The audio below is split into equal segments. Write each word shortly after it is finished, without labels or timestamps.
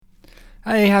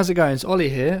Hey, how's it going? It's Ollie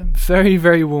here. Very,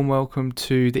 very warm welcome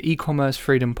to the E-Commerce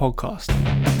Freedom Podcast.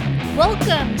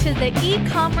 Welcome to the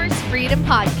E-Commerce Freedom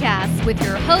Podcast with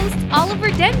your host, Oliver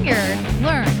Denyer.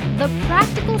 Learn the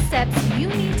practical steps you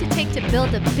need to take to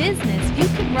build a business you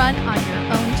can run on your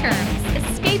own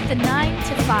terms. Escape the 9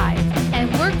 to 5 and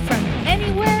work from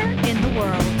anywhere in the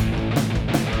world.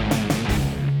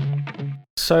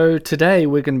 So today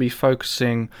we're going to be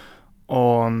focusing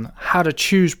on how to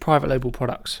choose private label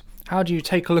products. How do you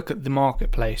take a look at the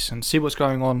marketplace and see what's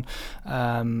going on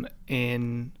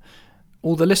in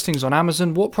all the listings on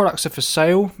Amazon? What products are for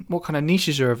sale? What kind of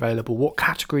niches are available? What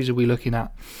categories are we looking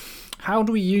at? How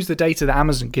do we use the data that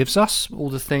Amazon gives us? All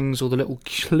the things, all the little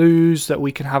clues that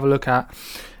we can have a look at.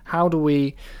 How do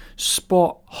we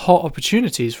spot hot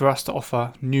opportunities for us to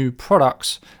offer new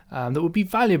products that would be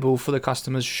valuable for the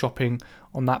customers shopping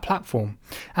on that platform?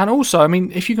 And also,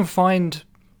 if you can find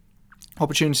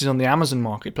opportunities on the Amazon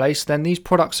marketplace, then these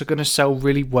products are going to sell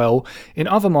really well in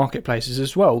other marketplaces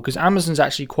as well, because Amazon's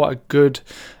actually quite a good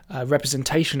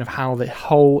representation of how the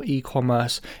whole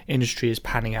e-commerce industry is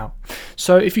panning out.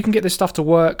 So if you can get this stuff to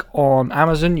work on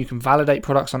Amazon, you can validate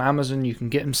products on Amazon, you can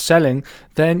get them selling,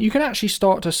 then you can actually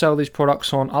start to sell these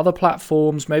products on other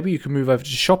platforms. Maybe you can move over to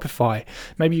Shopify.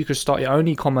 Maybe you could start your own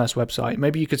e-commerce website.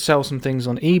 Maybe you could sell some things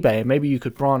on eBay. Maybe you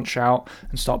could branch out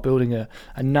and start building a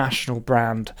national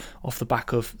brand off the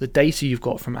back of the data you've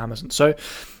got from Amazon. So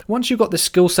once you've got this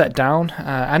skill set down,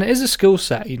 and it is a skill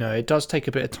set, it does take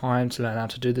a bit of time to learn how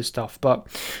to do this stuff, but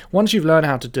once you've learned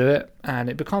how to do it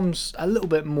and it becomes a little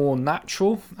bit more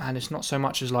natural, and it's not so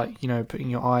much as like,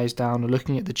 putting your eyes down or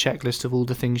looking at the checklist of all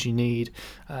the things you need,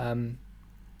 when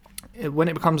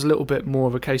it becomes a little bit more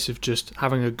of a case of just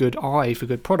having a good eye for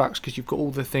good products, because you've got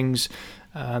all the things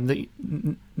that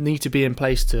need to be in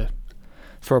place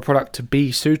for a product to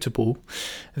be suitable,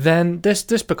 then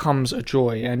this becomes a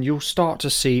joy, and you'll start to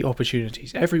see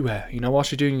opportunities everywhere.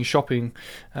 Whilst you're doing your shopping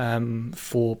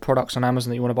for products on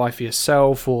Amazon that you want to buy for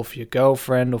yourself or for your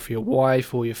girlfriend or for your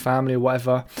wife or your family or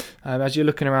whatever, as you're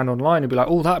looking around online, you'll be like,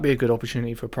 oh, that'd be a good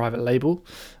opportunity for a private label,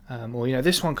 or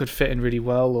this one could fit in really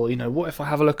well, or what if I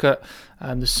have a look at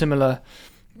the similar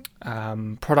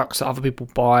products that other people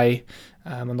buy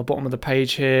on the bottom of the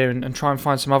page here, and try and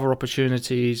find some other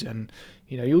opportunities, and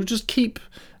you'll just keep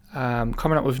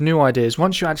coming up with new ideas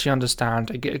once you actually understand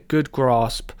and get a good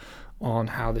grasp on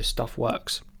how this stuff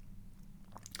works.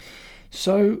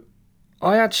 So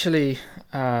I actually,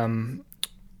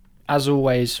 as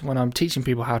always, when I'm teaching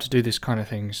people how to do this kind of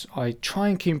things, I try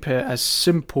and keep it as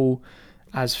simple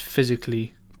as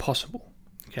physically possible.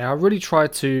 Okay, I really try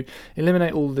to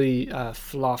eliminate all the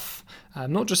fluff,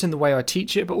 not just in the way I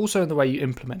teach it, but also in the way you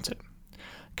implement it.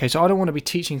 Okay, so I don't want to be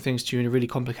teaching things to you in a really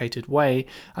complicated way,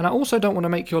 and I also don't want to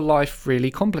make your life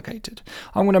really complicated.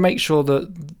 I want to make sure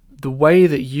that the way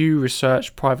that you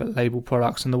research private label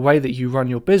products and the way that you run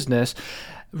your business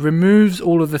removes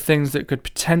all of the things that could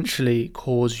potentially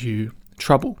cause you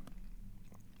trouble.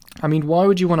 Why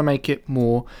would you want to make it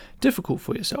more difficult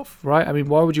for yourself, right?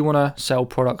 Why would you want to sell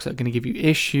products that are going to give you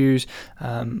issues?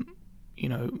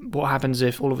 What happens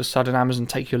if all of a sudden Amazon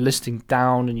take your listing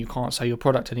down and you can't sell your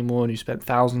product anymore and you spent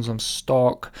thousands on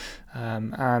stock?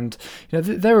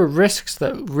 There are risks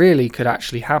that really could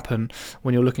actually happen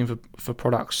when you're looking for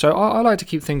products. So I like to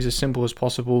keep things as simple as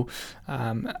possible,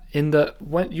 in that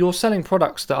when you're selling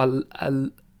products that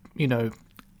are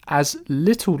as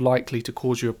little likely to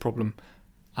cause you a problem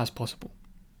as possible.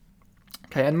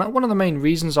 Okay, and one of the main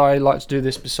reasons I like to do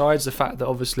this, besides the fact that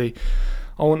obviously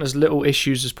I want as little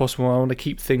issues as possible, I want to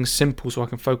keep things simple so I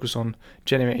can focus on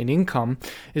generating income,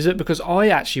 is that because I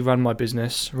actually run my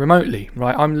business remotely,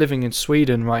 right? I'm living in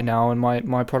Sweden right now, and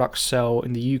my products sell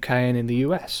in the UK and in the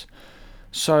US.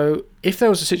 So if there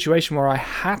was a situation where I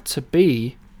had to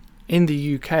be in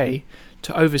the UK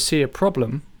to oversee a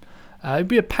problem, it'd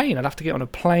be a pain. I'd have to get on a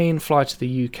plane, fly to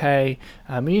the UK.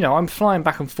 I'm flying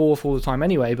back and forth all the time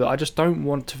anyway, but I just don't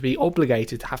want to be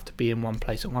obligated to have to be in one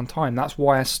place at one time. That's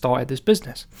why I started this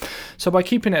business. So by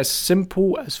keeping it as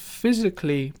simple as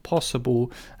physically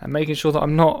possible and making sure that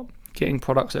I'm not getting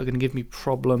products that are going to give me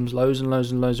problems, loads and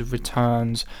loads and loads of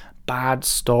returns, bad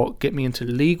stock, get me into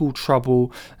legal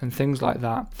trouble and things like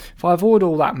that. If I avoid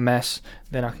all that mess,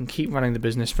 then I can keep running the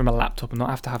business from a laptop and not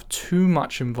have to have too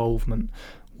much involvement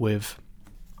with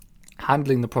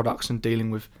handling the products and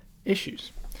dealing with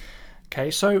issues.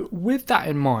 Okay, so with that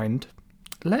in mind,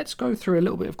 let's go through a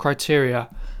little bit of criteria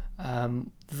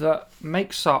that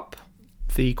makes up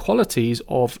the qualities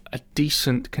of a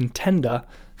decent contender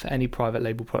for any private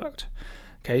label product.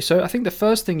 Okay, so I think the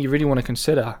first thing you really want to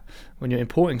consider when you're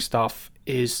importing stuff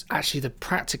is actually the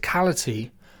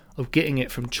practicality of getting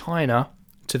it from China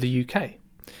to the UK.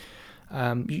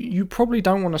 You probably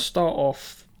don't want to start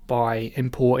off by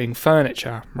importing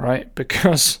furniture, right?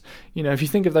 Because, if you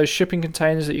think of those shipping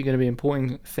containers that you're going to be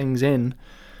importing things in,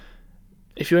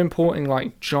 if you're importing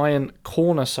like giant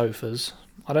corner sofas,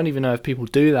 I don't even know if people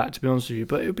do that, to be honest with you,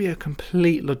 but it would be a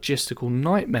complete logistical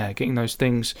nightmare getting those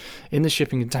things in the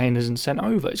shipping containers and sent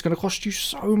over. It's going to cost you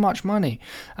so much money,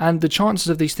 and the chances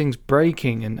of these things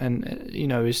breaking and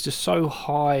is just so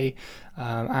high,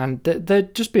 and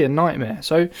they'd just be a nightmare.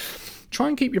 So try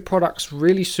and keep your products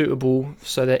really suitable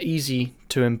so they're easy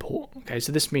to import. Okay,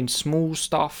 so this means small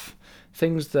stuff,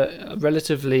 things that are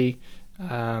relatively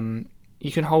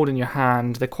you can hold in your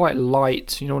hand. They're quite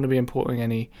light. You don't want to be importing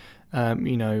any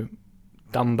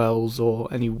dumbbells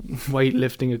or any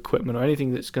weightlifting equipment or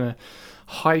anything that's going to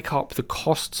hike up the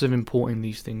costs of importing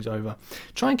these things over.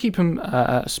 Try and keep them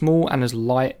small and as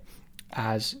light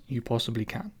as you possibly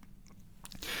can.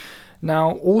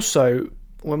 Now, also,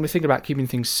 when we think about keeping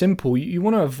things simple, you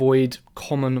want to avoid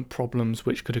common problems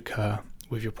which could occur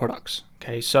with your products.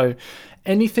 Okay, so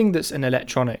anything that's an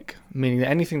electronic, meaning that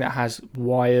anything that has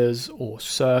wires or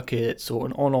circuits or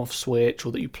an on-off switch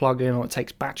or that you plug in or it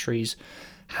takes batteries,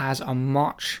 has a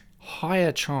much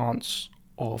higher chance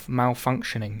of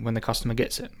malfunctioning when the customer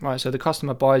gets it, right? So the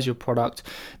customer buys your product,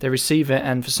 they receive it,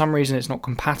 and for some reason it's not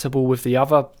compatible with the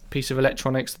other piece of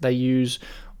electronics that they use,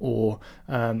 or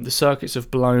the circuits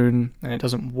have blown and it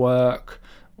doesn't work,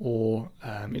 or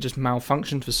it just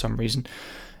malfunctioned for some reason.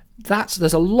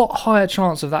 There's a lot higher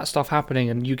chance of that stuff happening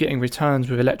and you getting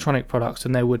returns with electronic products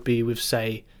than there would be with,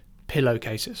 say,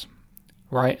 pillowcases,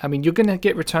 right? I mean, you're going to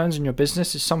get returns in your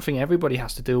business. It's something everybody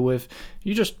has to deal with.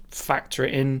 You just factor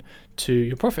it in to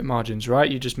your profit margins, right?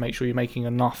 You just make sure you're making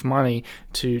enough money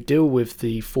to deal with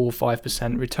the 4 or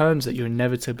 5% returns that you're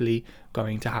inevitably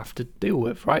going to have to deal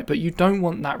with, right? But you don't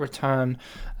want that return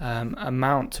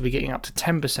amount to be getting up to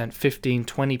 10%, 15,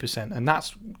 20%. And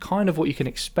that's kind of what you can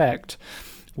expect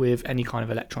with any kind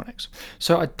of electronics.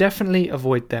 So I definitely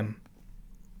avoid them.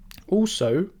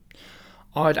 Also,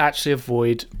 I'd actually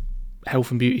avoid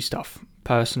health and beauty stuff.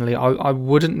 Personally, I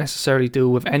wouldn't necessarily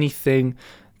deal with anything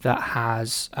that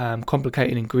has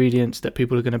complicated ingredients that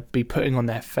people are going to be putting on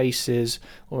their faces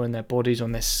or in their bodies,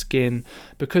 on their skin,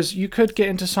 because you could get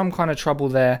into some kind of trouble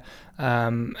there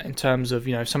in terms of,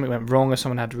 if something went wrong or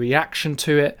someone had a reaction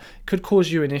to it, could cause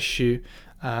you an issue.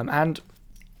 And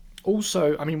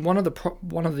also, I mean, one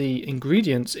of the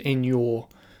ingredients in your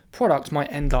product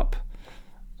might end up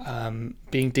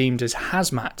being deemed as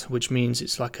hazmat, which means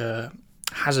it's like a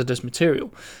hazardous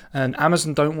material, and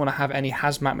Amazon don't want to have any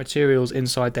hazmat materials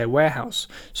inside their warehouse.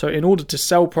 So in order to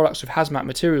sell products with hazmat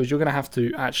materials, you're going to have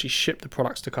to actually ship the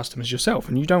products to customers yourself,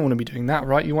 and you don't want to be doing that,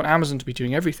 right? You want Amazon to be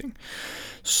doing everything.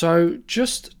 So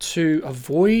just to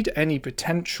avoid any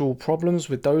potential problems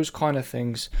with those kind of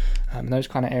things, those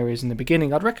kind of areas in the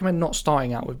beginning, I'd recommend not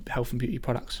starting out with health and beauty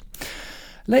products.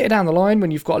 Later down the line,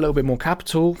 when you've got a little bit more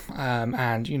capital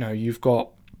and you've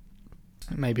got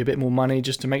maybe a bit more money,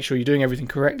 just to make sure you're doing everything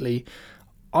correctly,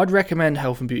 I'd recommend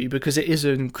health and beauty because it is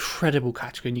an incredible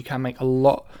category and you can make a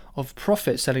lot of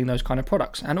profit selling those kind of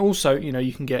products. And also,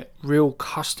 you can get real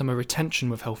customer retention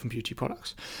with health and beauty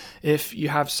products. If you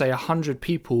have, say, 100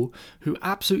 people who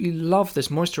absolutely love this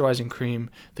moisturizing cream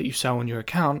that you sell on your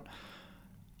account,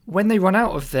 when they run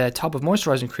out of their tub of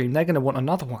moisturizing cream, they're going to want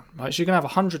another one, right? So you're going to have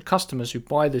 100 customers who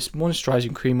buy this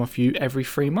moisturizing cream off you every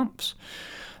 3 months.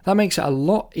 That makes it a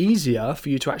lot easier for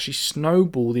you to actually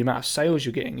snowball the amount of sales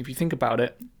you're getting. If you think about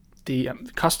it, the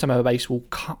customer base will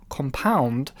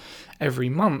compound every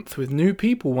month with new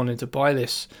people wanting to buy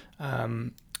this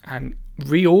and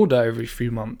reorder every few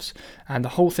months. And the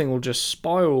whole thing will just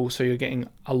spiral, so you're getting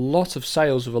a lot of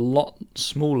sales with a lot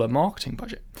smaller marketing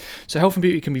budget. So health and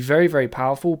beauty can be very, very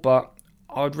powerful, but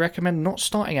I would recommend not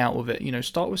starting out with it.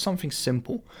 Start with something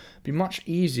simple. It'd be much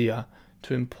easier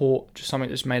to import just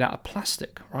something that's made out of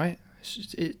plastic, right?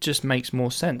 It just makes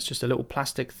more sense. Just a little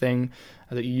plastic thing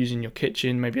that you use in your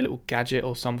kitchen, maybe a little gadget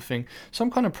or something.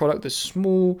 Some kind of product that's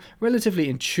small, relatively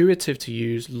intuitive to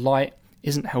use, light,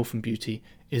 isn't health and beauty,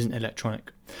 isn't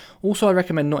electronic. Also, I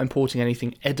recommend not importing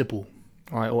anything edible,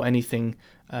 right, or anything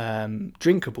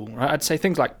drinkable, right? I'd say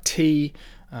things like tea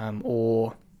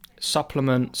or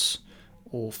supplements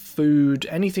or food,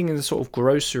 anything in the sort of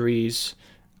groceries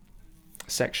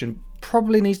section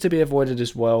probably needs to be avoided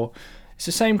as well. It's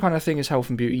the same kind of thing as health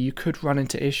and beauty. You could run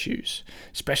into issues,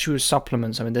 especially with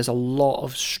supplements. I mean, there's a lot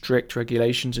of strict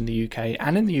regulations in the UK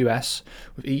and in the US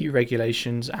with EU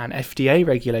regulations and FDA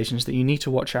regulations that you need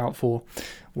to watch out for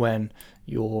when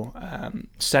you're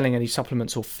selling any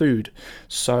supplements or food.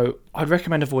 So I'd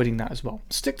recommend avoiding that as well.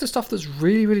 Stick to stuff that's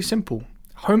really, really simple.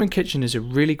 Home and kitchen is a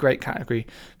really great category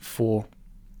for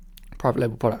private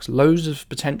label products. Loads of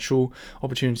potential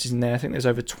opportunities in there. I think there's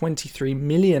over 23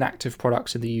 million active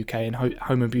products in the UK in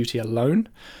home and beauty alone.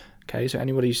 Okay, so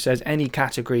anybody who says any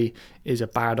category is a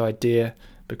bad idea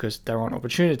because there aren't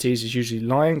opportunities is usually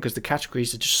lying, because the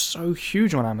categories are just so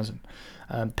huge on Amazon.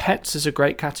 Pets is a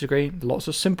great category. Lots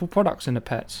of simple products in the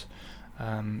pets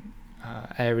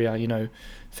area.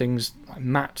 Things like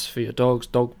mats for your dogs,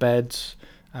 dog beds,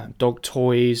 dog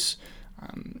toys,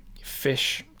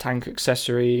 fish tank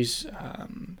accessories,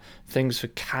 things for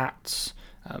cats,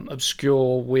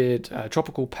 obscure, weird,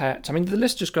 tropical pets. I mean, the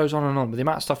list just goes on and on, but the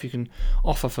amount of stuff you can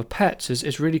offer for pets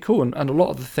is really cool. And a lot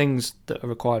of the things that are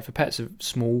required for pets are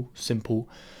small, simple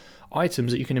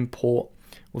items that you can import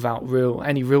without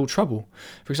any real trouble.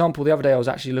 For example, the other day I was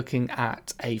actually looking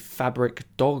at a fabric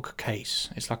dog case.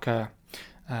 It's like a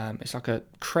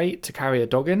crate to carry a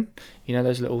dog in.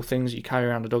 Those little things you carry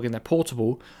around a dog in. They're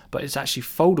portable, but it's actually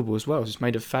foldable as well. It's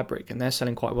made of fabric, and they're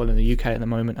selling quite well in the UK at the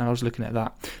moment. And I was looking at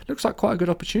that. Looks like quite a good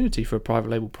opportunity for a private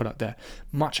label product there.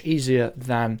 Much easier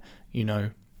than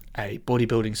a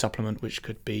bodybuilding supplement, which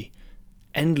could be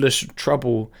endless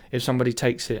trouble if somebody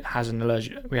takes it, has an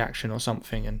allergic reaction or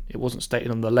something, and it wasn't stated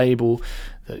on the label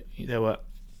that there were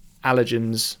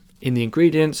allergens in the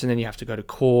ingredients, and then you have to go to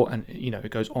court, and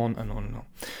it goes on and on and on.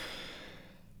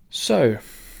 So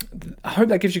I hope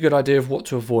that gives you a good idea of what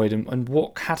to avoid and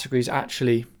what categories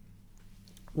actually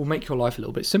will make your life a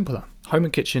little bit simpler. Home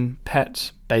and kitchen,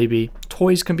 pets, baby,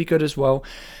 toys can be good as well.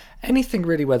 Anything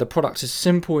really where the product is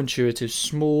simple, intuitive,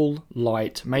 small,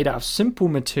 light, made out of simple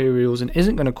materials, and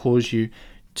isn't going to cause you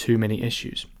too many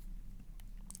issues.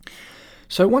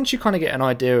 So once you kind of get an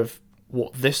idea of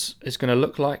what this is going to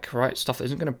look like, right, stuff that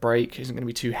isn't going to break, isn't going to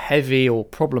be too heavy or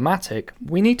problematic,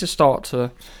 we need to start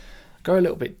to go a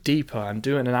little bit deeper and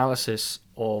do an analysis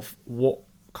of what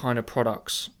kind of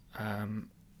products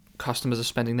customers are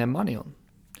spending their money on.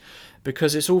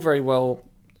 Because it's all very well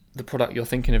the product you're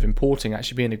thinking of importing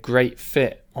actually being a great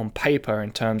fit on paper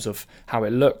in terms of how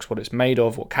it looks, what it's made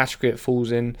of, what category it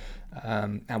falls in,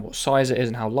 and what size it is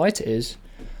and how light it is.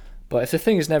 But if the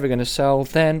thing is never going to sell,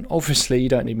 then obviously you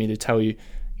don't need me to tell you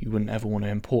wouldn't ever want to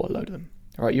import a load of them.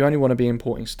 All right, you only want to be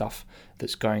importing stuff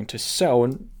that's going to sell,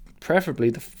 and preferably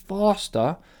the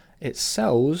faster it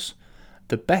sells,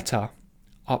 the better,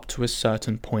 up to a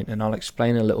certain point. And I'll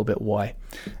explain a little bit why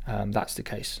that's the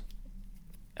case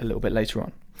a little bit later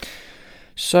on.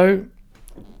 So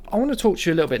I want to talk to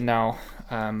you a little bit now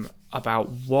about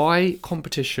why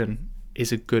competition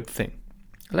is a good thing.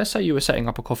 Let's say you were setting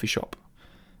up a coffee shop,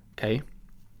 okay,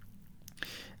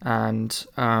 and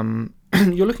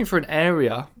you're looking for an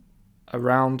area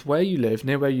around where you live,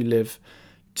 near where you live,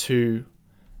 to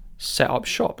set up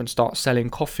shop and start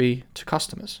selling coffee to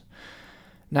customers.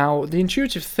 Now, the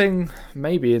intuitive thing,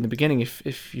 maybe in the beginning,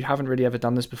 if you haven't really ever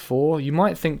done this before, you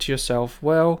might think to yourself,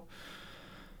 well,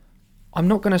 I'm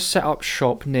not going to set up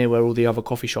shop near where all the other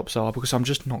coffee shops are because I'm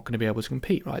just not going to be able to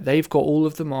compete, right? They've got all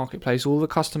of the marketplace, all the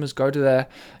customers go to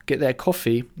get their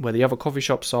coffee where the other coffee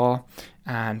shops are,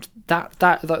 and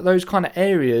those kind of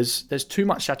areas, there's too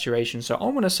much saturation. So I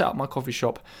want to set up my coffee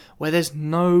shop where there's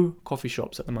no coffee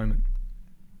shops at the moment.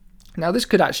 Now, this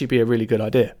could actually be a really good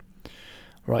idea,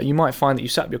 right? You might find that you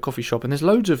set up your coffee shop and there's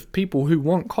loads of people who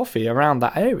want coffee around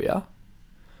that area,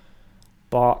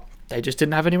 but they just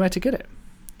didn't have anywhere to get it.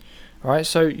 Right,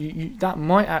 so that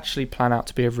might actually plan out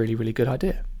to be a really, really good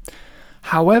idea.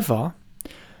 However,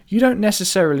 you don't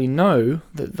necessarily know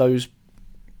that those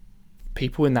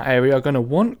people in that area are going to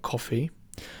want coffee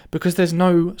because there's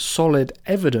no solid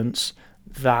evidence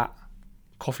that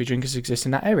coffee drinkers exist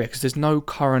in that area, because there's no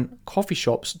current coffee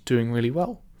shops doing really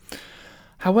well.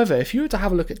 However, if you were to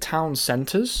have a look at town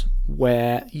centres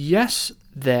where, yes,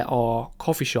 there are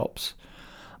coffee shops,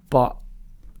 but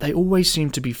they always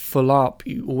seem to be full up.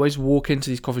 You always walk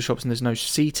into these coffee shops and there's no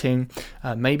seating.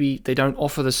 Maybe they don't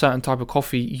offer the certain type of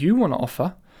coffee you want to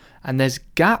offer. And there's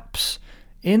gaps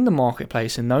in the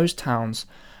marketplace in those towns.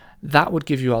 That would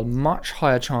give you a much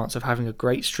higher chance of having a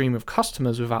great stream of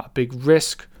customers without a big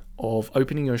risk of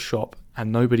opening your shop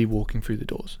and nobody walking through the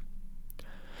doors.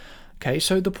 Okay,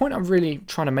 so the point I'm really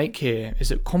trying to make here is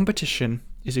that competition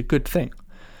is a good thing.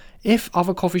 If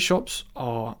other coffee shops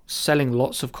are selling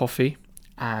lots of coffee,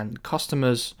 and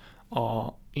customers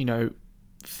are,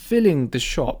 filling the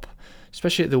shop,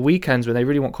 especially at the weekends when they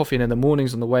really want coffee, and in the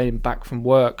mornings on the way back from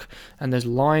work, and there's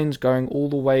lines going all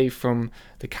the way from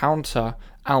the counter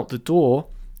out the door,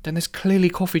 then there's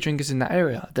clearly coffee drinkers in that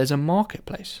area. There's a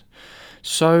marketplace.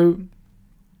 So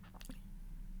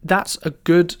that's a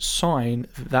good sign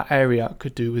that area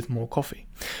could do with more coffee.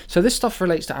 So this stuff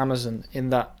relates to Amazon in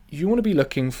that you want to be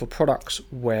looking for products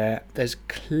where there's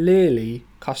clearly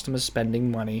customers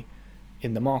spending money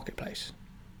in the marketplace,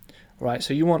 right?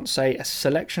 So you want, say, a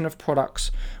selection of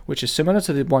products which is similar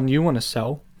to the one you want to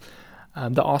sell,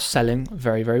 that are selling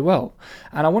very, very well.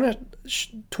 And I want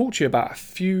to talk to you about a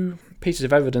few pieces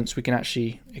of evidence we can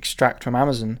actually extract from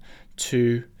Amazon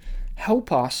to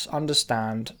help us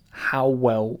understand how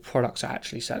well products are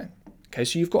actually selling. Okay,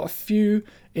 so you've got a few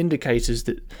indicators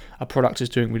that a product is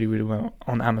doing really, really well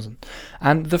on Amazon.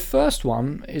 And the first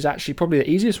one is actually probably the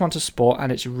easiest one to spot,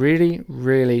 and it's really,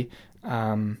 really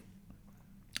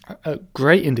a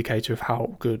great indicator of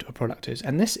how good a product is.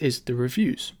 And this is the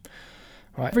reviews.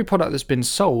 Right, every product that's been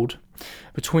sold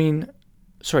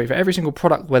for every single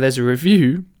product where there's a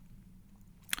review,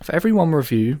 for every one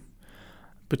review,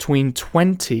 between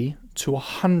 20 to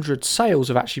 100 sales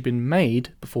have actually been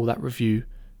made before that review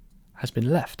has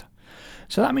been left.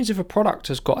 So that means if a product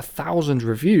has got 1,000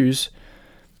 reviews,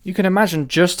 you can imagine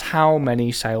just how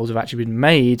many sales have actually been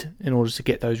made in order to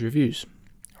get those reviews.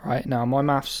 Right, now my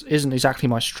maths isn't exactly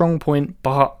my strong point,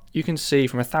 but you can see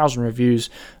from 1,000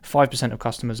 reviews, 5% of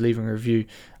customers leaving a review,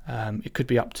 it could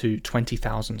be up to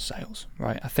 20,000 sales,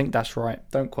 right? I think that's right.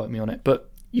 Don't quote me on it, but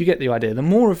you get the idea. The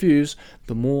more reviews,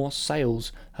 the more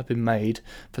sales have been made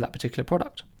for that particular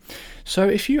product. So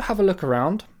if you have a look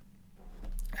around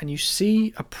and you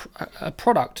see a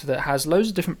product that has loads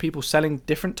of different people selling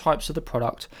different types of the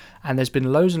product, and there's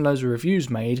been loads and loads of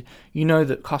reviews made, you know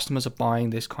that customers are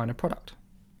buying this kind of product.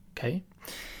 Okay.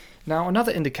 Now,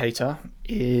 another indicator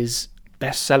is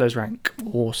bestsellers rank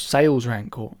or sales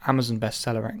rank or Amazon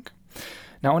bestseller rank.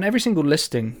 Now, on every single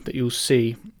listing that you'll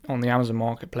see on the Amazon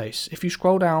marketplace, if you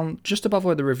scroll down just above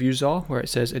where the reviews are, where it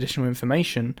says additional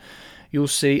information, you'll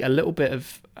see a little bit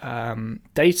of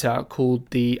data called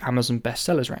the Amazon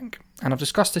bestsellers rank. And I've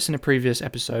discussed this in a previous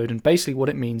episode, and basically what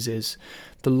it means is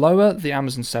the lower the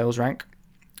Amazon sales rank,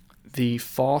 the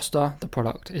faster the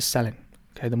product is selling.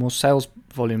 Okay, the more sales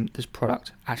volume this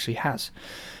product actually has.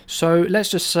 So let's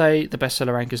just say the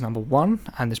bestseller rank is number 1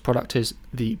 and this product is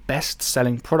the best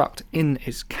selling product in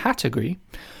its category.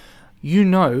 You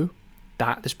know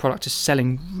that this product is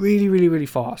selling really, really, really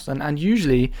fast. And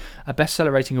usually a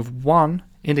bestseller rating of 1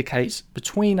 indicates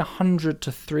between 100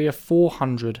 to 300 or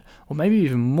 400 or maybe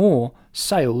even more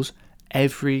sales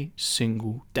every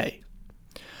single day.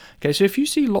 Okay, so if you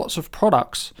see lots of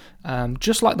products,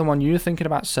 just like the one you're thinking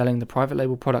about selling, the private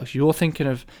label products you're thinking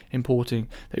of importing,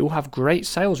 they all have great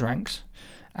sales ranks.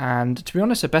 And to be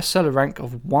honest, a bestseller rank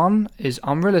of 1 is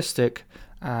unrealistic.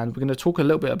 And we're going to talk a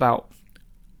little bit about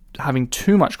having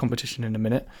too much competition in a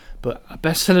minute. But a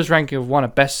bestsellers ranking of 1, a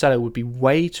bestseller would be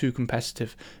way too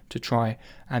competitive to try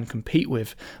and compete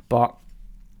with. But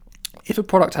if a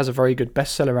product has a very good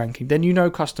bestseller ranking, then you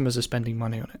know customers are spending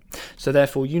money on it. So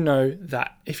therefore, you know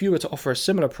that if you were to offer a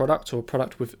similar product or a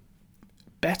product with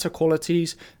better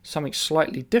qualities, something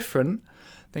slightly different,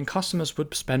 then customers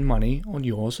would spend money on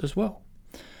yours as well.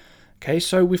 Okay,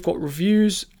 so we've got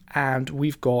reviews and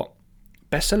we've got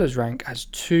bestsellers rank as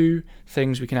 2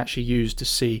 things we can actually use to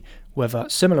see whether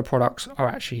similar products are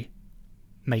actually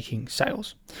making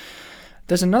sales.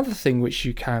 There's another thing which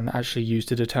you can actually use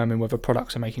to determine whether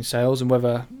products are making sales and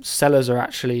whether sellers are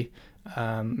actually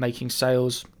making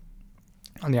sales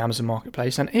on the Amazon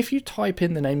marketplace. And if you type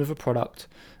in the name of a product,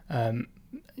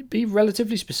 be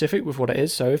relatively specific with what it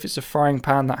is. So if it's a frying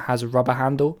pan that has a rubber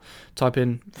handle, type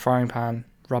in frying pan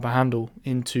rubber handle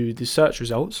into the search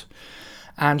results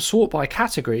and sort by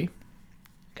category.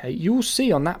 Okay, you'll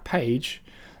see on that page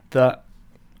that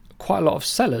quite a lot of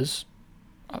sellers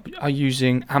are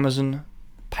using Amazon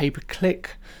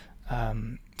pay-per-click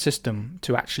system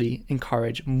to actually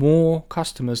encourage more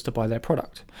customers to buy their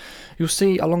product. You'll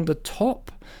see along the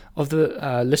top of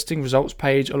the listing results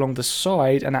page, along the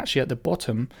side and actually at the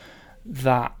bottom,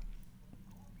 that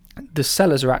the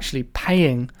sellers are actually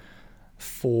paying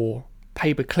for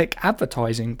pay-per-click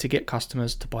advertising to get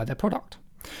customers to buy their product.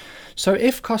 So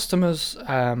if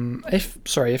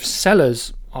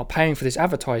sellers are paying for this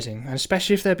advertising, and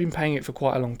especially if they've been paying it for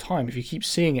quite a long time, if you keep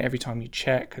seeing it every time you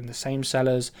check and the same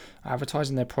sellers are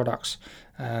advertising their products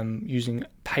using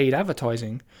paid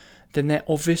advertising, then they're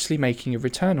obviously making a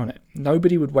return on it.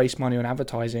 Nobody would waste money on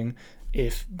advertising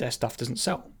if their stuff doesn't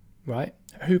sell, right?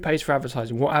 Who pays for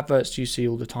advertising? What adverts do you see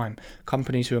all the time?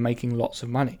 Companies who are making lots of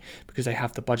money because they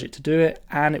have the budget to do it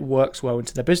and it works well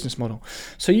into their business model.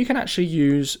 So you can actually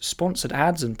use sponsored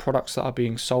ads and products that are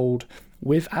being sold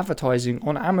with advertising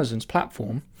on Amazon's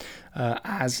platform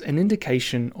as an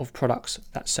indication of products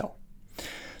that sell.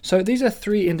 So these are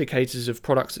 3 indicators of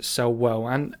products that sell well.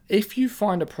 And if you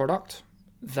find a product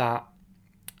that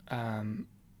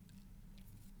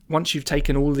once you've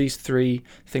taken all these 3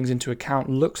 things into account,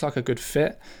 looks like a good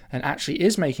fit and actually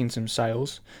is making some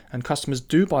sales and customers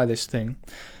do buy this thing,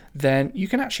 then you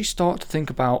can actually start to think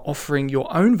about offering your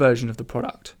own version of the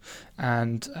product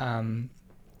and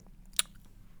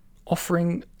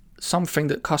offering something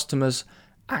that customers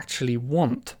actually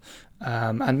want,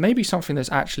 and maybe something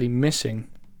that's actually missing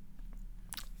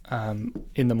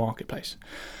in the marketplace.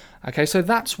 Okay, so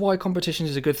that's why competition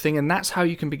is a good thing, and that's how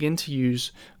you can begin to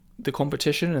use the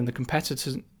competition and the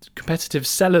competitive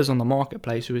sellers on the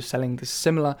marketplace who are selling the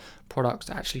similar products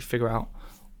to actually figure out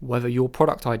whether your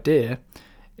product idea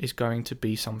is going to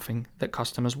be something that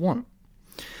customers want.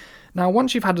 Now,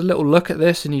 once you've had a little look at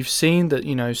this and you've seen that,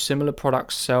 similar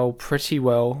products sell pretty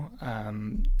well,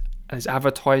 there's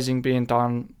advertising being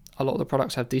done, a lot of the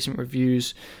products have decent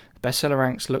reviews, the bestseller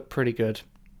ranks look pretty good,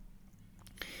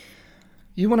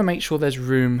 you want to make sure there's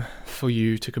room for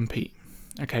you to compete.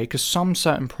 Okay, because some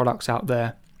certain products out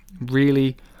there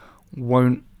really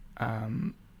won't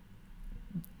there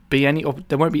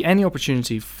won't be any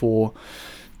opportunity for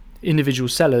individual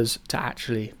sellers to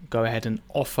actually go ahead and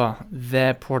offer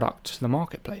their product to the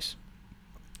marketplace.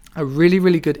 A really,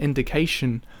 really good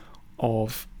indication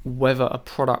of whether a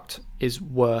product is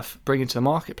worth bringing to the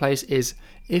marketplace is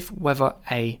whether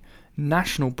a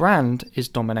national brand is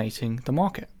dominating the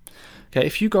market. Okay,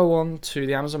 if you go on to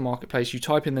the Amazon marketplace, you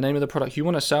type in the name of the product you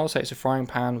want to sell, say it's a frying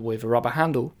pan with a rubber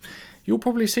handle, you'll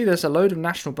probably see there's a load of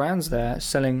national brands there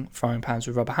selling frying pans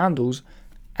with rubber handles,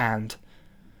 and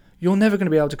you're never going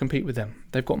to be able to compete with them.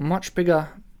 They've got much bigger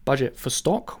budget for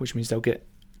stock, which means they'll get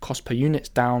cost per units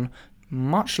down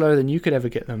much lower than you could ever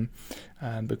get them,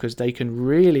 because they can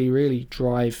really, really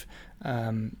drive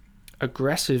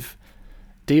aggressive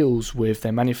deals with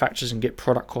their manufacturers and get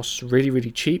product costs really,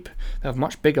 really cheap. They have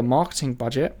much bigger marketing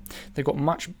budget. They've got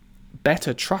much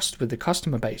better trust with the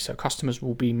customer base, so customers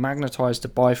will be magnetized to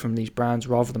buy from these brands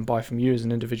rather than buy from you as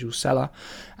an individual seller,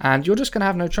 and you're just going to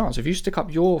have no chance. If you stick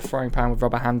up your frying pan with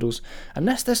rubber handles,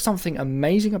 unless there's something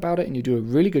amazing about it and you do a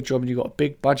really good job and you've got a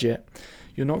big budget,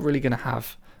 you're not really going to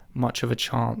have much of a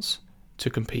chance to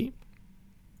compete.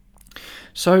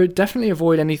 So definitely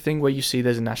avoid anything where you see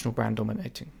there's a national brand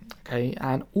dominating. Okay,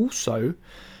 and also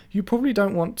you probably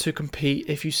don't want to compete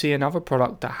if you see another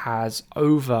product that has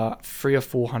over 300 or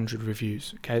 400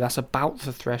 reviews. Okay, that's about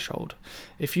the threshold.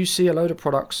 If you see a load of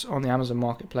products on the Amazon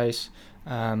marketplace,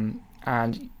 and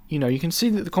you can see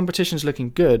that the competition's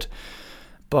looking good,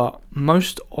 but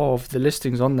most of the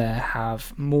listings on there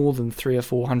have more than 300 or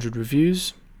 400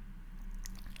 reviews,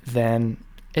 then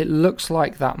it looks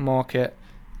like that market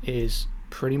is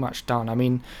pretty much done. I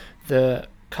mean, the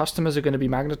customers are going to be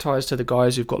magnetized to the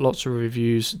guys who've got lots of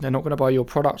reviews. They're not going to buy your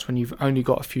products when you've only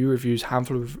got a few reviews,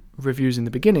 handful of reviews in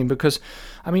the beginning, because,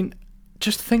 I mean,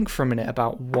 just think for a minute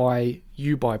about why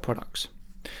you buy products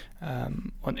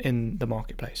in the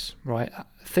marketplace, right?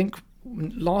 Think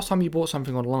last time you bought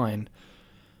something online,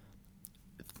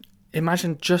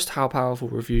 imagine just how powerful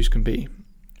reviews can be.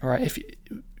 All right, if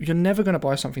you're never going to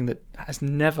buy something that has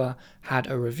never had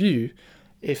a review,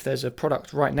 if there's a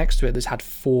product right next to it that's had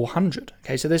 400.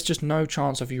 Okay, so there's just no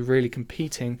chance of you really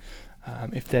competing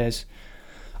if there's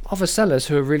other sellers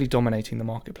who are really dominating the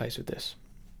marketplace with this.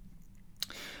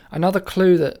 Another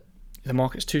clue that the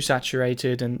market's too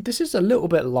saturated, and this is a little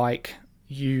bit like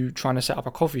you trying to set up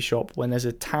a coffee shop when there's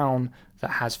a town that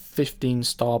has 15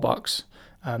 Starbucks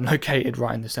located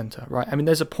right in the center, right? I mean,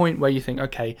 there's a point where you think,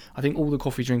 okay, I think all the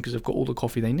coffee drinkers have got all the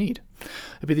coffee they need.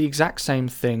 It'd be the exact same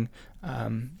thing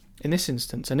in this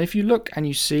instance. And if you look and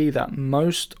you see that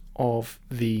most of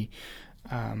the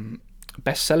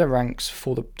bestseller ranks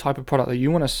for the type of product that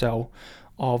you want to sell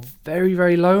are very,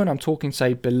 very low, and I'm talking,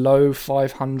 say, below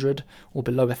 500 or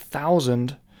below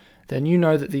 1,000, then you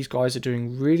know that these guys are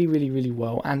doing really, really, really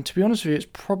well. And to be honest with you, it's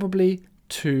probably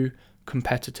too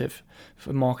competitive for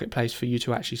the marketplace for you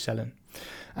to actually sell in.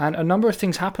 And a number of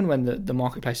things happen when the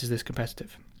marketplace is this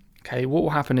competitive. Okay, what will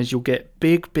happen is you'll get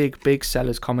big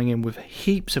sellers coming in with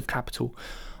heaps of capital,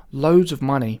 loads of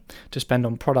money to spend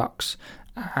on products,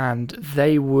 and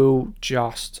they will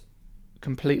just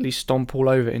completely stomp all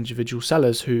over individual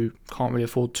sellers who can't really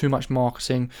afford too much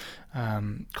marketing,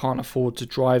 can't afford to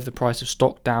drive the price of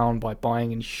stock down by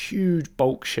buying in huge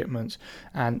bulk shipments,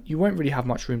 and you won't really have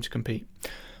much room to compete.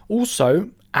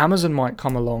 Also, Amazon might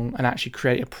come along and actually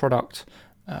create a product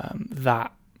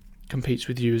that competes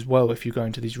with you as well if you go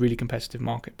into these really competitive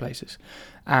marketplaces,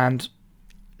 and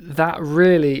that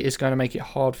really is going to make it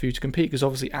hard for you to compete, because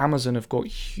obviously Amazon have got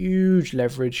huge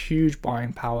leverage, huge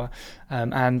buying power,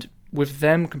 and with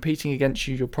them competing against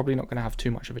you, you're probably not going to have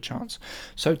too much of a chance.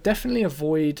 So definitely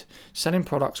avoid selling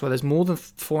products where there's more than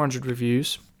 400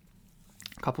 reviews.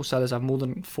 A couple sellers have more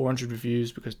than 400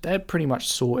 reviews because they're pretty much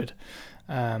sorted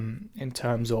in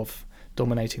terms of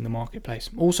dominating the marketplace.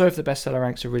 Also, if the bestseller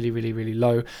ranks are really, really, really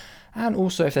low, and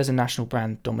also if there's a national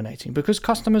brand dominating, because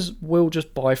customers will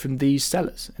just buy from these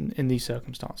sellers in these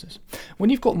circumstances. When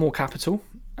you've got more capital,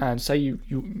 and say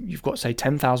you've got, say,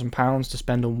 £10,000 to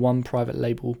spend on one private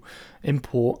label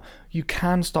import, you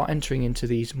can start entering into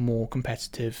these more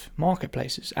competitive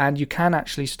marketplaces, and you can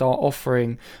actually start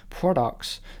offering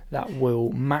products that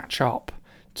will match up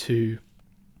to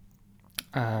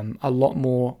a lot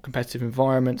more competitive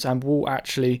environments and will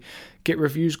actually get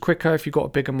reviews quicker if you've got a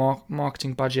bigger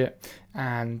marketing budget,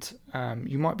 and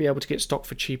you might be able to get stock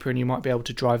for cheaper, and you might be able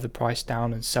to drive the price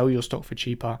down and sell your stock for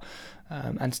cheaper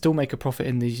and still make a profit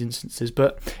in these instances.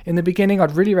 But in the beginning,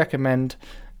 I'd really recommend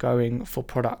going for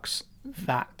products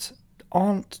that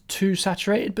aren't too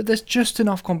saturated, but there's just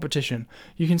enough competition.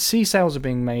 You can see sales are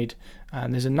being made,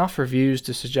 and there's enough reviews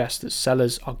to suggest that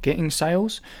sellers are getting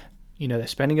sales. You know, they're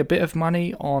spending a bit of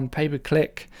money on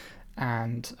pay-per-click,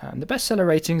 and the bestseller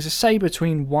ratings are, say,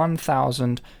 between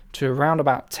 1,000 to around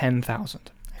about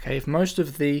 10,000. Okay, if most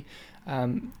of the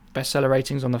bestseller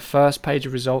ratings on the first page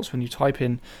of results when you type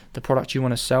in the product you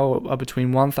want to sell are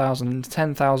between 1,000 and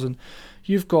 10,000,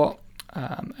 you've got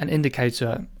an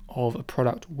indicator of a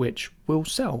product which will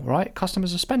sell, right?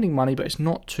 Customers are spending money, but it's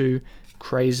not too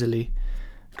crazily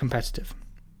competitive.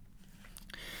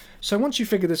 So once you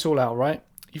figure this all out, right,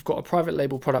 you've got a private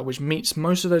label product which meets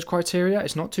most of those criteria.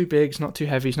 It's not too big, it's not too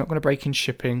heavy, it's not going to break in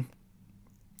shipping.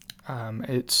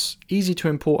 It's easy to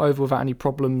import over without any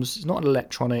problems. It's not an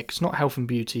electronic, it's not health and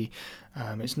beauty.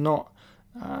 It's not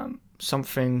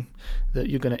something that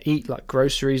you're going to eat like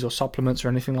groceries or supplements or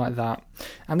anything like that.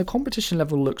 And the competition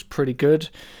level looks pretty good.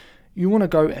 You want to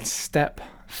go a step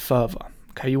further.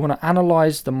 Okay, you want to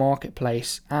analyze the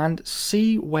marketplace and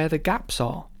see where the gaps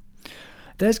are.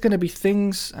 There's going to be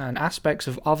things and aspects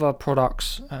of other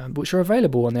products which are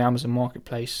available on the Amazon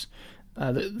marketplace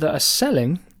that are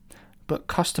selling, but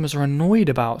customers are annoyed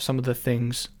about some of the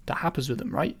things that happens with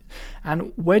them, right?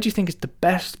 And where do you think is the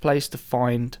best place to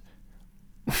find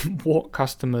what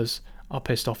customers are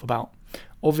pissed off about?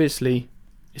 Obviously,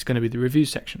 it's going to be the review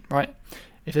section, right?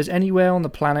 If there's anywhere on the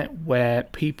planet where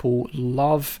people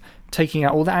love taking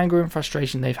out all the anger and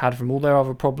frustration they've had from all their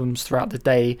other problems throughout the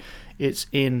day, it's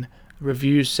in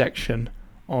reviews section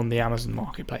on the Amazon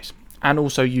marketplace, and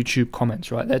also YouTube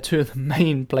comments, right? They're two of the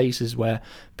main places where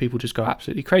people just go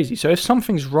absolutely crazy. So if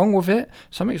something's wrong with it,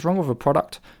 something's wrong with a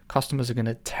product, customers are going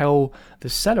to tell the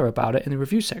seller about it in the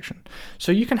review section.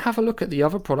 So you can have a look at the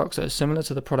other products that are similar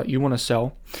to the product you want to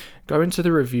sell, go into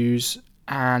the reviews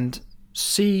and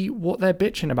see what they're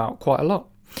bitching about quite a lot.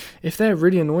 If they're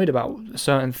really annoyed about a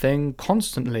certain thing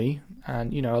constantly,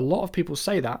 and you know, a lot of people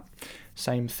say that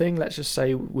same thing. Let's just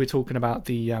say we're talking about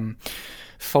the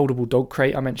foldable dog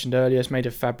crate I mentioned earlier. It's made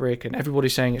of fabric and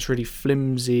everybody's saying it's really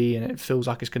flimsy and it feels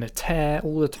like it's going to tear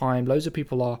all the time. Loads of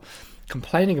people are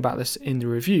complaining about this in the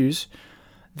reviews.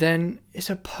 Then it's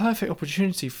a perfect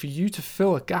opportunity for you to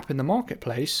fill a gap in the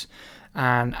marketplace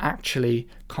and actually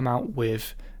come out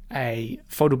with a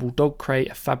foldable dog crate,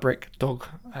 a fabric dog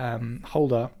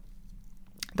holder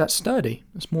that's sturdy,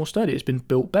 it's more sturdy, it's been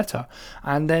built better.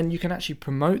 And then you can actually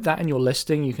promote that in your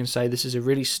listing. You can say this is a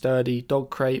really sturdy dog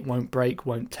crate, won't break,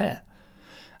 won't tear.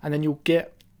 And then you'll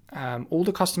get all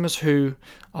the customers who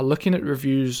are looking at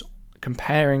reviews,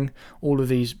 comparing all of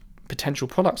these potential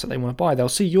products that they want to buy. They'll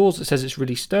see yours that says it's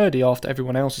really sturdy after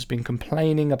everyone else has been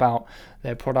complaining about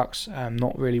their products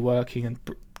not really working and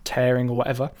tearing or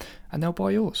whatever, and they'll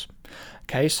buy yours.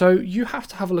 Okay, so you have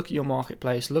to have a look at your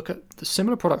marketplace, look at the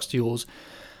similar products to yours,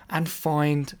 and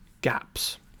find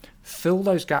gaps. Fill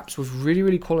those gaps with really,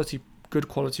 really good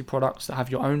quality products that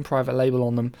have your own private label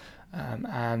on them,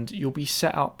 and you'll be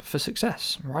set up for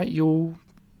success, right? You'll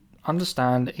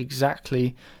understand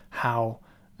exactly how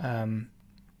to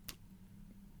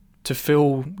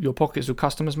fill your pockets with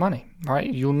customers' money,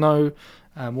 right? You'll know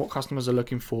what customers are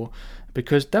looking for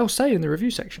because they'll say in the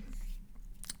review section.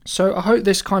 So I hope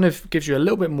this kind of gives you a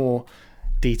little bit more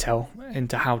detail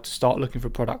into how to start looking for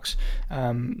products.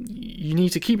 You need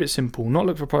to keep it simple, not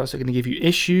look for products that are going to give you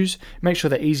issues. Make sure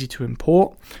they're easy to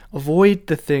import. Avoid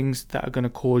the things that are going to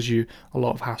cause you a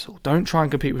lot of hassle. Don't try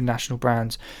and compete with national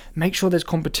brands. Make sure there's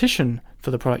competition for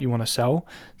the product you want to sell,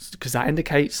 because that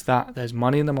indicates that there's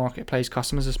money in the marketplace,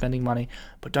 customers are spending money.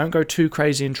 But don't go too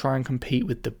crazy and try and compete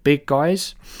with the big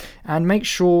guys. And make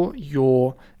sure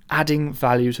you're adding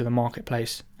value to the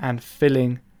marketplace and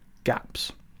filling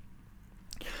gaps.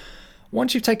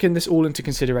 Once you've taken this all into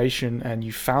consideration and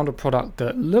you've found a product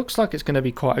that looks like it's going to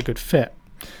be quite a good fit,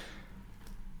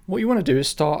 what you want to do is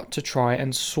start to try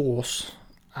and source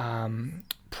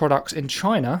products in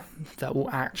China that will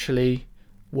actually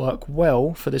work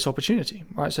well for this opportunity,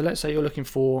 right? So let's say you're looking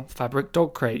for fabric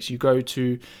dog crates. You go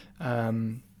to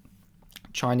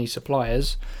Chinese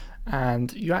suppliers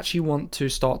and you actually want to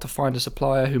start to find a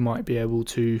supplier who might be able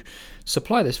to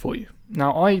supply this for you.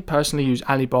 Now, I personally use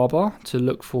Alibaba to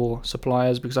look for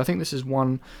suppliers because I think this is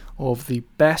one of the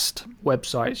best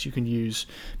websites you can use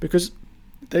because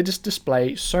they just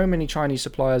display so many Chinese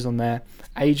suppliers on there,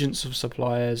 agents of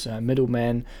suppliers,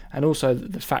 middlemen, and also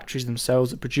the factories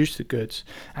themselves that produce the goods.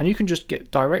 And you can just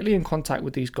get directly in contact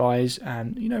with these guys,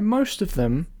 and most of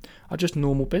them are just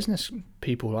normal business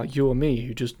people like you or me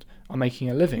who just are making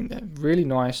a living. They're really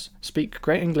nice, speak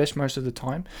great English most of the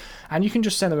time, and you can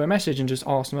just send them a message and just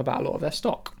ask them about a lot of their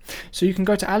stock. So you can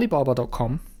go to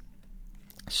Alibaba.com,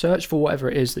 search for whatever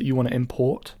it is that you want to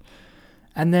import,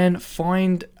 and then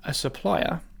find a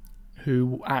supplier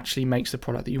who actually makes the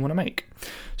product that you want to make.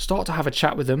 Start to have a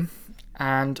chat with them,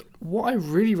 and what I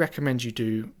really recommend you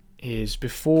do is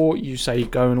before you say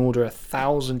go and order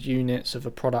 1,000 units of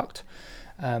a product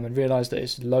and realize that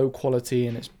it's low quality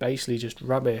and it's basically just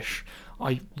rubbish,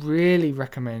 I really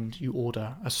recommend you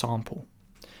order a sample.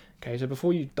 Okay, so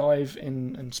before you dive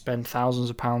in and spend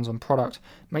thousands of pounds on product,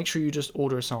 make sure you just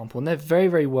order a sample. And they're very,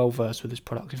 very well versed with this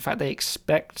product. In fact, they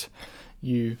expect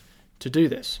you to do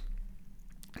this.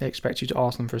 They expect you to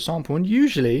ask them for a sample, and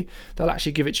usually they'll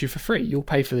actually give it to you for free. You'll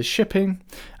pay for the shipping,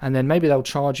 and then maybe they'll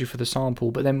charge you for the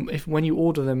sample. But then when you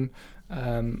order them,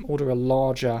 order a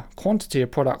larger quantity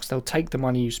of products, they'll take the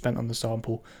money you spent on the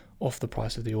sample off the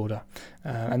price of the order,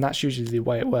 and that's usually the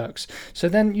way it works. So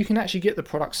then you can actually get the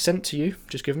products sent to you.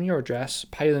 Just give them your address,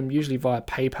 pay them usually via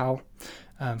PayPal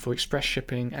for express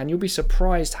shipping, and you'll be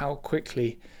surprised how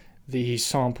quickly these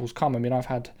samples come. I mean, I've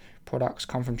had products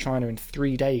come from China in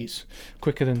 3 days,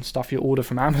 quicker than stuff you order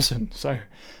from Amazon. So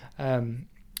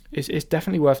it's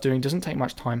definitely worth doing. Doesn't take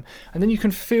much time, and then you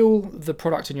can feel the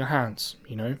product in your hands.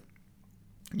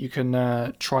 You can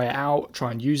try it out,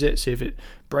 try and use it, see if it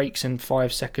breaks in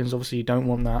 5 seconds. Obviously, you don't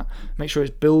want that. Make sure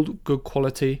it's build good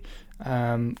quality.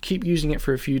 Keep using it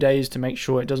for a few days to make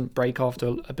sure it doesn't break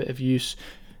after a bit of use.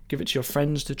 Give it to your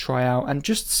friends to try out and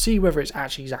just see whether it's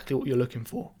actually exactly what you're looking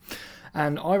for.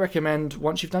 And I recommend,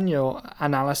 once you've done your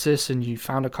analysis and you've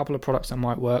found a couple of products that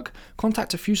might work,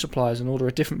 contact a few suppliers and order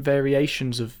different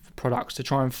variations of products to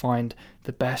try and find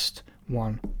the best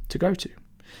one to go to.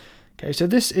 Okay, so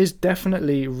this is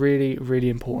definitely really, really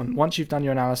important. Once you've done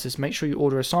your analysis, make sure you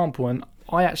order a sample. And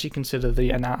I actually consider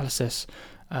the analysis,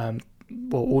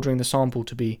 ordering the sample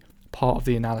to be part of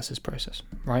the analysis process,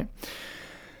 right?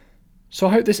 So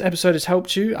I hope this episode has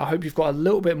helped you. I hope you've got a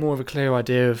little bit more of a clear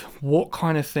idea of what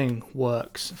kind of thing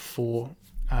works for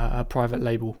a private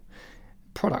label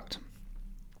product.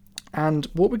 And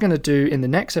what we're going to do in the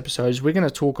next episode is we're going to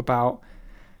talk about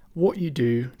what you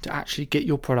do to actually get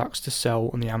your products to sell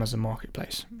on the Amazon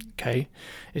marketplace. Okay,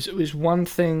 it's one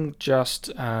thing just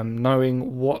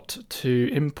knowing what to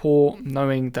import,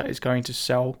 knowing that it's going to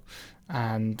sell,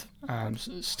 and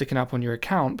sticking up on your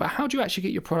account, but how do you actually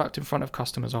get your product in front of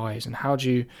customers' eyes, and how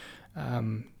do you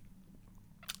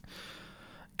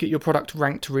get your product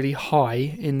ranked really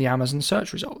high in the Amazon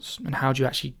search results, and how do you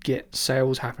actually get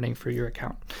sales happening through your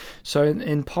account? So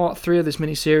in part 3 of this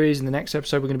mini series, in the next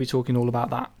episode, we're going to be talking all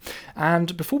about that.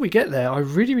 And before we get there, I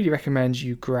really, really recommend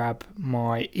you grab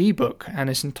my ebook, and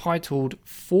it's entitled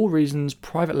 4 Reasons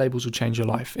Private Labels Will Change Your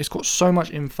Life. It's got so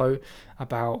much info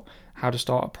about how to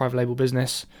start a private label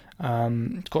business.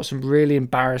 It's got some really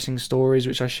embarrassing stories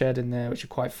which I shared in there, which are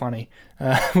quite funny,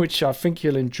 which I think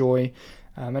you'll enjoy.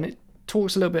 And it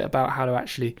talks a little bit about how to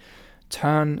actually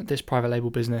turn this private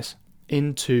label business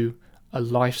into a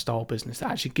lifestyle business that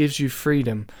actually gives you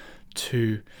freedom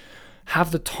to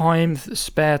have the time, the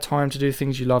spare time to do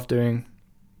things you love doing,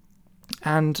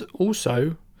 and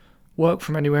also work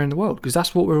from anywhere in the world, because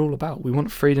that's what we're all about. We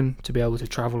want freedom to be able to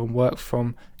travel and work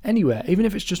from anywhere, even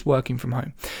if it's just working from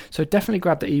home. So definitely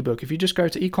grab the ebook. If you just go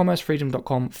to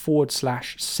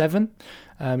ecommercefreedom.com/7,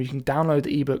 you can download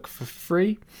the ebook for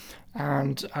free,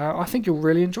 and I think you'll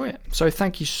really enjoy it. So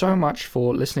thank you so much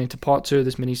for listening to part 2 of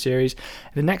this mini series.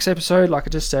 In the next episode, like I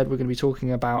just said, we're going to be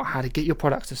talking about how to get your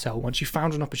products to sell. Once you've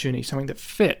found an opportunity, something that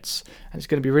fits and it's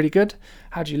going to be really good,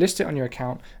 how do you list it on your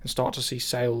account and start to see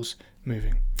sales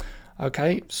moving?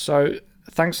 Okay, so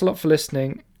thanks a lot for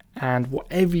listening, and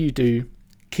whatever you do,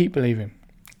 keep believing.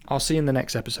 I'll see you in the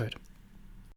next episode.